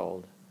 years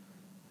old.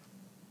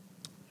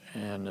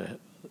 And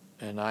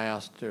I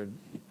asked her,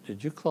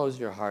 did you close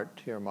your heart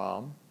to your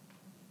mom?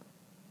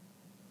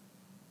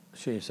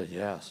 She said,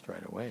 yes,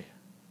 right away.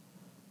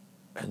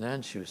 And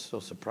then she was so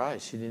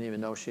surprised. She didn't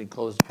even know she had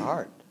closed her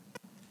heart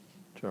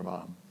to her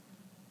mom.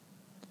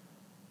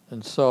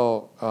 And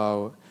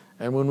so,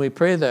 and when we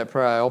pray that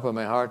prayer, I open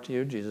my heart to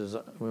you,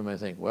 Jesus, we may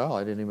think, well,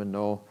 I didn't even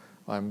know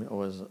I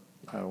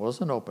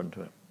wasn't open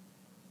to Him.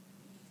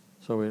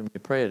 So when we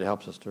pray, it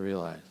helps us to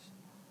realize.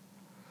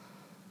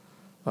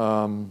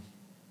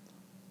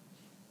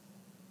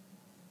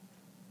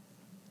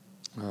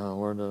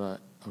 Where did I?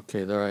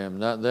 Okay, there I am.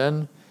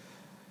 Then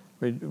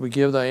we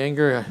give the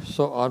anger,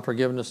 so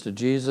unforgiveness to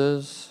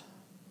Jesus.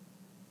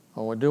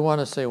 I do want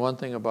to say one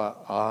thing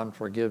about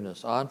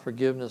unforgiveness.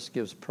 Unforgiveness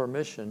gives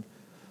permission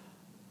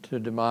to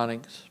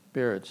demonic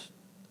spirits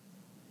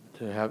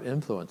to have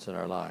influence in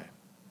our life.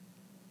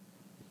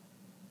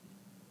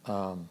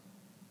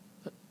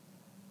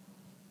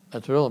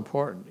 That's real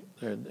important.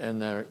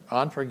 And their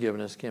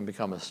unforgiveness can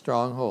become a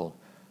stronghold.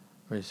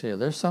 Where you say,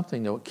 there's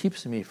something that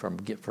keeps me from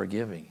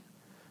forgiving.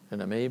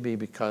 And it may be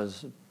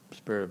because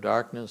spirit of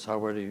darkness,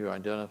 however you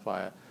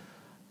identify it,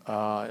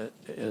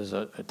 is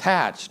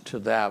attached to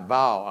that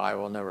vow, I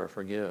will never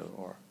forgive.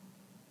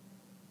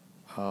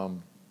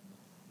 And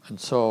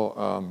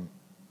so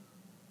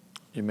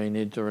you may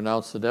need to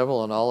renounce the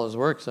devil and all his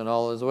works and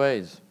all his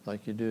ways,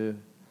 like you do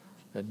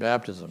at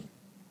baptism.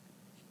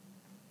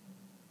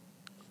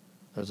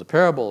 There's a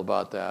parable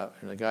about that,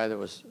 and a guy that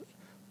was,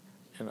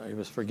 he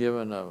was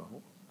forgiven a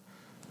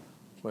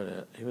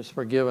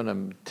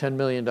 $10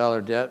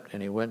 million debt,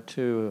 and he went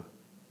to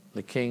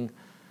the king,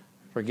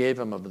 forgave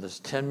him of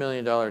this $10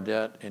 million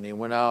debt, and he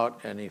went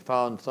out and he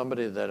found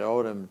somebody that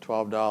owed him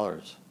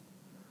 $12,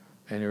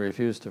 and he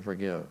refused to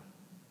forgive.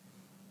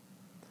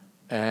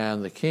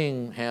 And the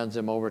king hands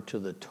him over to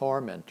the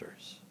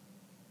tormentors.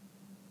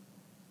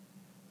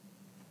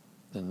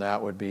 And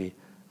that would be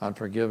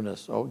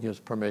unforgiveness. Gives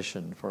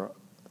permission for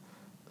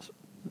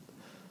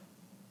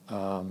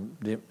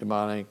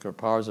demonic or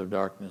powers of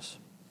darkness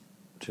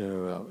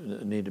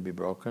to need to be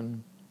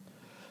broken.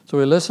 So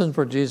we listen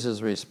for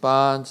Jesus'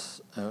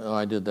 response.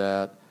 I did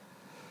that.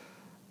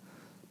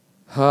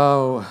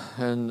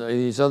 And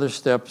these other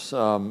steps,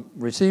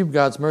 receive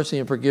God's mercy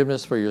and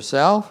forgiveness for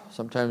yourself.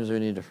 Sometimes we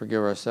need to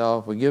forgive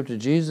ourselves. We give to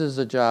Jesus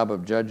the job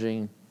of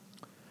judging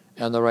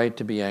and the right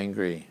to be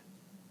angry.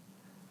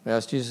 We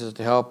ask Jesus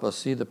to help us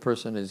see the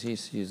person as he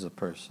sees the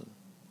person.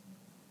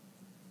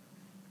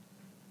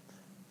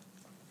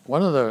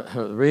 One of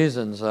the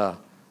reasons or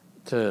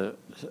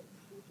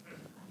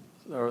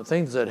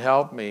things that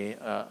help me,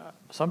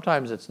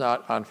 sometimes it's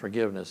not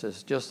unforgiveness.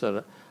 It's just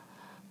that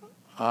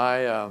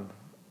I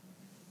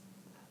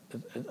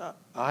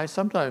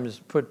sometimes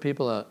put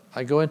people,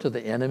 I go into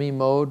the enemy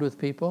mode with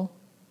people,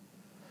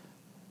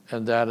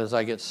 and that is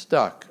I get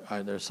stuck.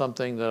 There's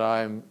something that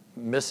I'm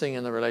missing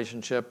in the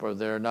relationship, or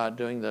they're not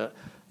doing that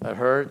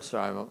hurts,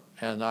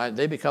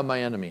 they become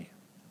my enemy.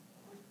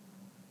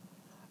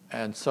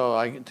 And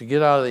so to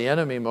get out of the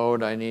enemy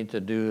mode, I need to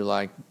do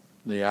like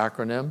the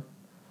acronym,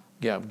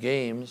 have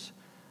games,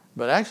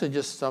 but actually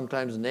just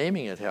sometimes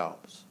naming it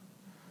helps.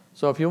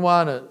 So if you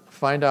want to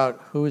find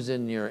out who's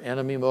in your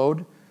enemy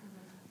mode,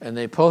 and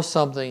they post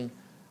something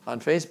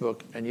on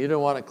Facebook, and you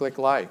don't want to click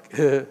like,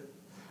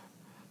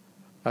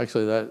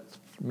 actually that's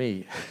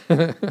me.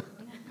 And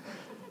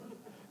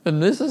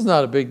this is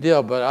not a big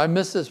deal, but I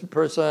miss this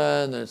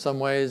person in some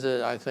ways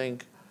that I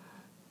think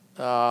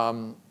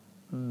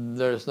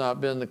there's not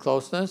been the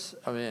closeness.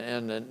 I mean,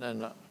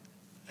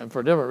 and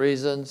for different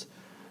reasons.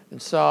 And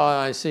so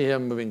I see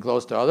him moving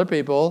close to other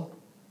people.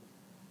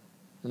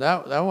 And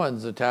that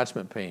one's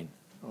attachment pain,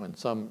 when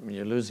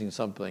you're losing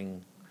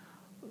something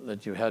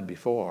that you had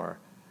before.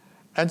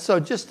 And so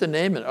just to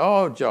name it,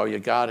 oh, Joe, you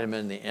got him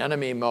in the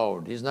enemy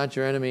mode. He's not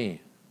your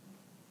enemy.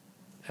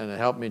 And it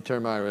helped me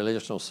turn my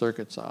relational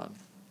circuits on.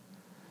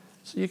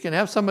 So you can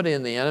have somebody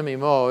in the enemy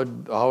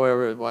mode,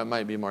 however, it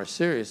might be more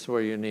serious,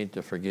 where you need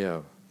to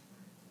forgive.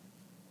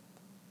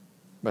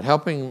 But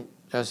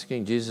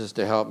asking Jesus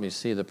to help me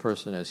see the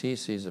person as he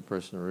sees the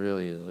person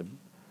really is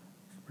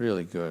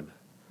really good.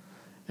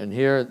 And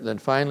here, then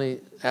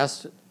finally,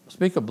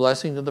 speak a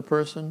blessing to the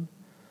person.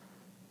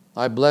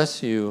 I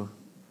bless you,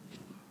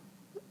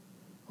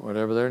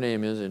 whatever their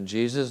name is, in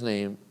Jesus'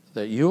 name,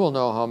 that you will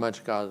know how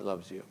much God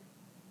loves you.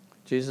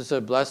 Jesus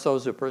said, bless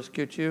those who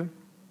persecute you.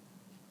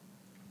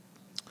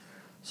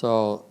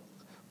 So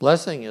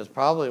blessing is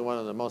probably one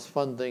of the most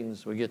fun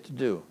things we get to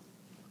do.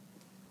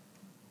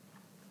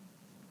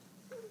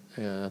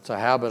 And it's a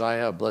habit I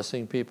have,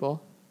 blessing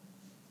people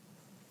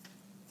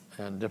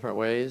in different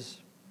ways.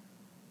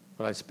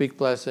 When I speak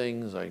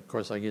blessings, of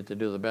course I get to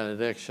do the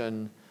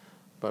benediction,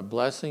 but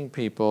blessing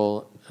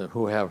people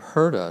who have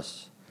hurt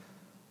us,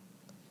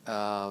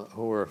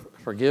 who are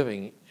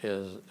forgiving,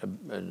 is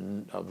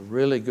a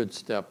really good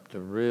step to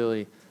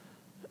really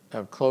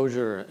have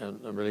closure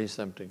and release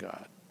them to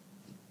God.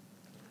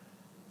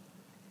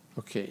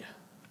 Okay.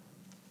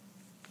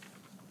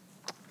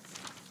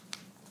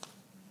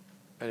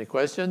 Any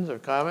questions or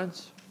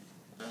comments?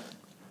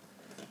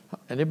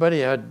 Have any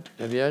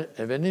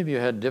of you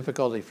had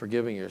difficulty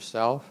forgiving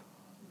yourself?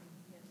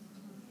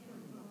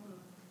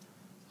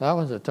 That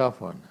one's a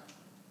tough one.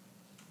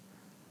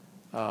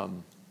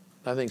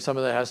 I think some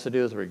of that has to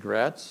do with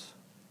regrets.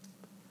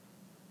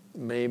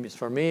 Maybe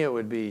for me it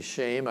would be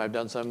shame. I've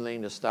done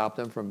something to stop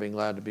them from being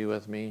glad to be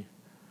with me.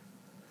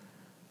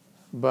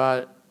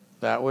 But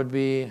that would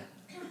be,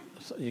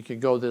 you could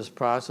go this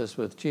process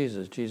with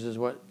Jesus. Jesus,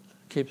 what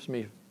keeps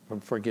me from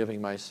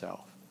forgiving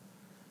myself?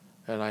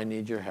 And I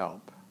need your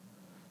help.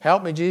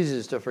 Help me,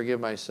 Jesus, to forgive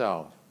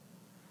myself.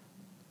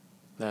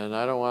 And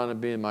I don't want to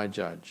be my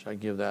judge. I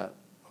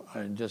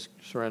just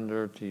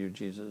surrender to you,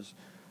 Jesus.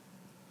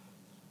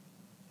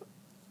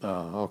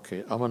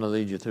 Okay, I'm going to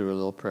lead you through a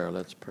little prayer.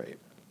 Let's pray.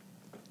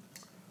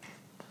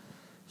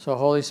 So,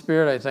 Holy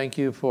Spirit, I thank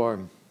you for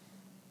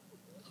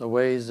the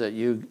ways that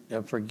you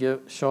have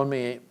shown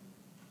me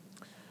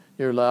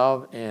your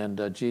love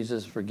and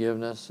Jesus'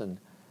 forgiveness, and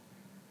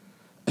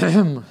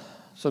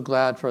so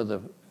glad for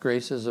the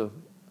graces of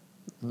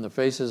the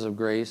faces of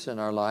grace in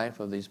our life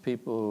of these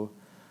people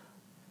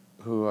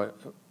who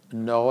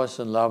know us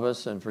and love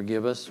us and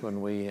forgive us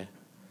when we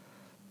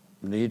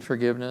need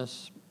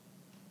forgiveness.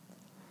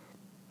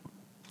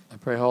 I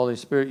pray, Holy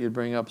Spirit, you'd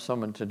bring up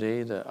someone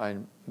today that I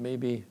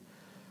maybe,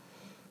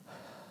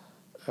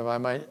 if I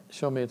might,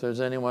 show me if there's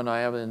anyone I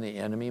have in the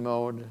enemy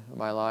mode in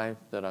my life,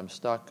 that I'm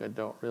stuck, I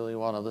don't really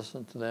want to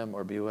listen to them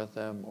or be with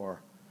them,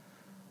 or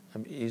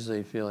I'm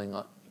easily feeling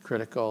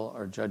critical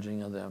or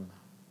judging of them.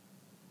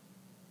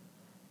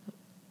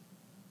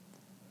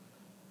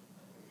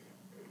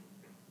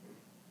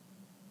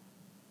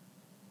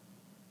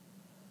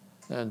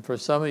 And for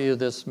some of you,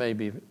 this may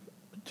be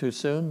too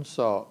soon,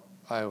 so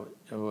I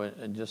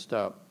would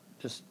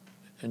just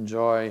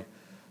enjoy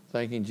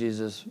thanking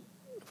Jesus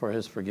for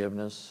his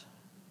forgiveness.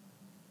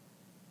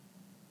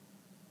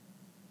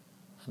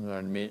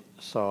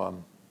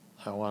 So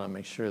I want to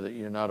make sure that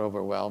you're not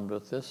overwhelmed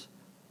with this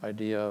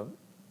idea.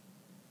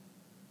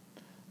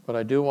 But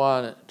I do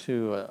want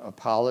to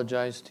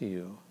apologize to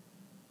you,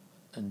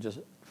 and just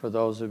for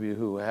those of you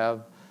who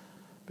have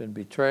been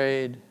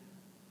betrayed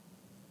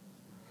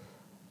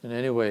in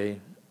any way,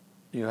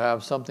 you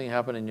have something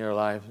happen in your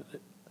life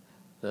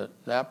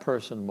that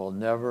person will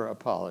never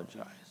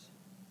apologize.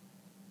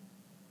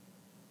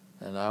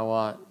 And I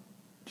want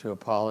to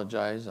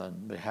apologize on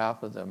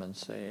behalf of them and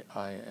say,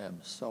 I am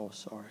so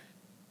sorry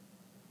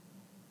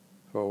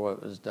for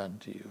what was done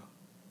to you.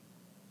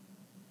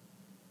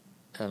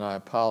 And I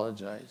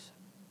apologize.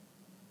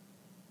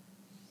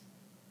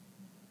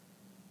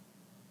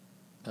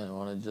 And I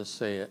want to just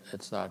say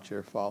it's not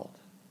your fault.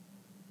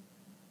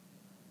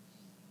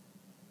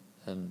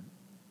 And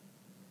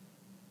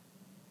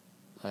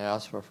I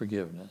ask for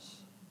forgiveness.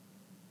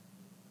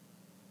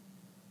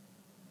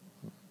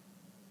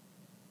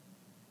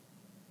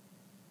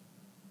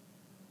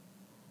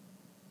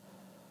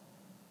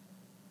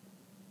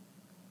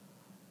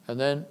 And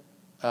then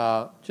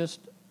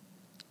just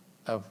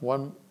have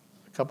a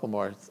couple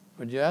more.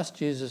 Would you ask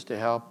Jesus to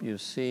help you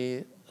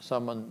see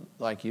someone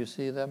like you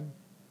see them?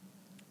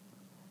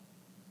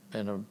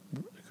 And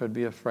it could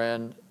be a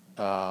friend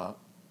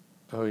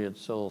who you'd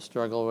still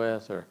struggle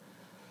with,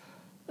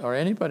 or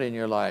anybody in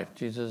your life.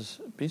 Jesus,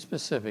 be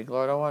specific.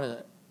 Lord, I want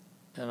to,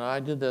 and I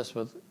did this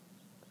with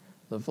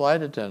the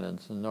flight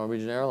attendants in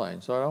Norwegian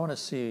Airlines. Lord, I want to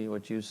see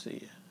what you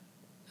see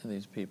in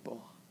these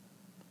people,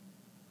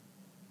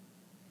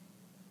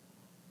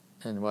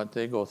 and what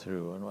they go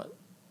through,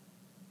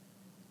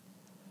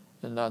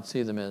 and not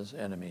see them as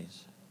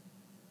enemies.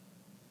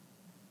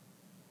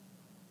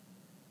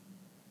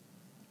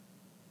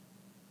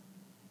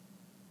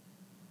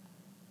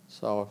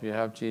 So if you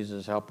have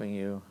Jesus helping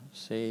you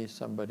see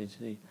somebody,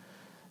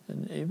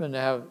 and even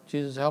have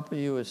Jesus helping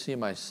you to see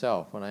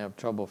myself when I have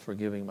trouble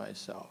forgiving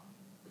myself.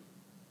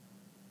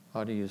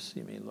 How do you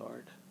see me,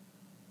 Lord?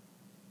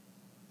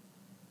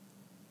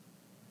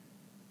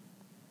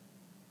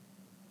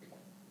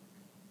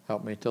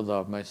 Help me to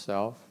love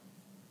myself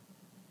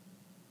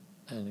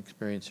and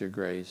experience your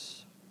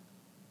grace.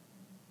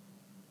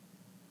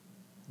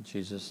 In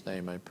Jesus'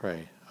 name I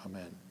pray.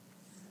 Amen.